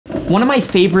One of my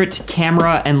favorite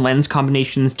camera and lens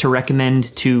combinations to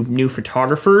recommend to new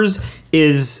photographers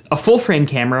is a full frame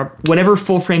camera, whatever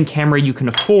full frame camera you can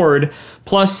afford,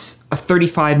 plus a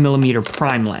 35mm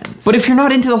prime lens. But if you're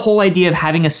not into the whole idea of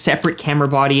having a separate camera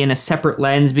body and a separate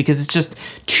lens because it's just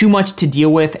too much to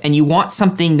deal with and you want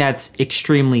something that's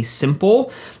extremely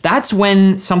simple, that's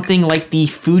when something like the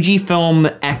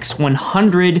Fujifilm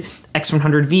X100,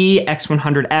 X100V,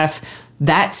 X100F,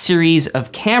 that series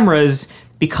of cameras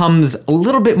becomes a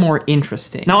little bit more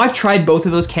interesting. Now, I've tried both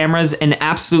of those cameras and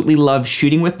absolutely love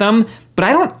shooting with them, but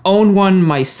I don't own one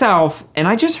myself, and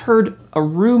I just heard a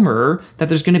rumor that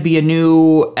there's gonna be a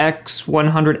new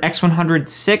X100,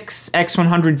 X100VI,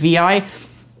 X100VI.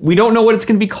 We don't know what it's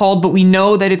gonna be called, but we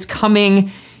know that it's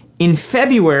coming in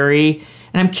February,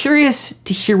 and I'm curious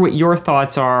to hear what your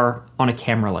thoughts are on a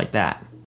camera like that.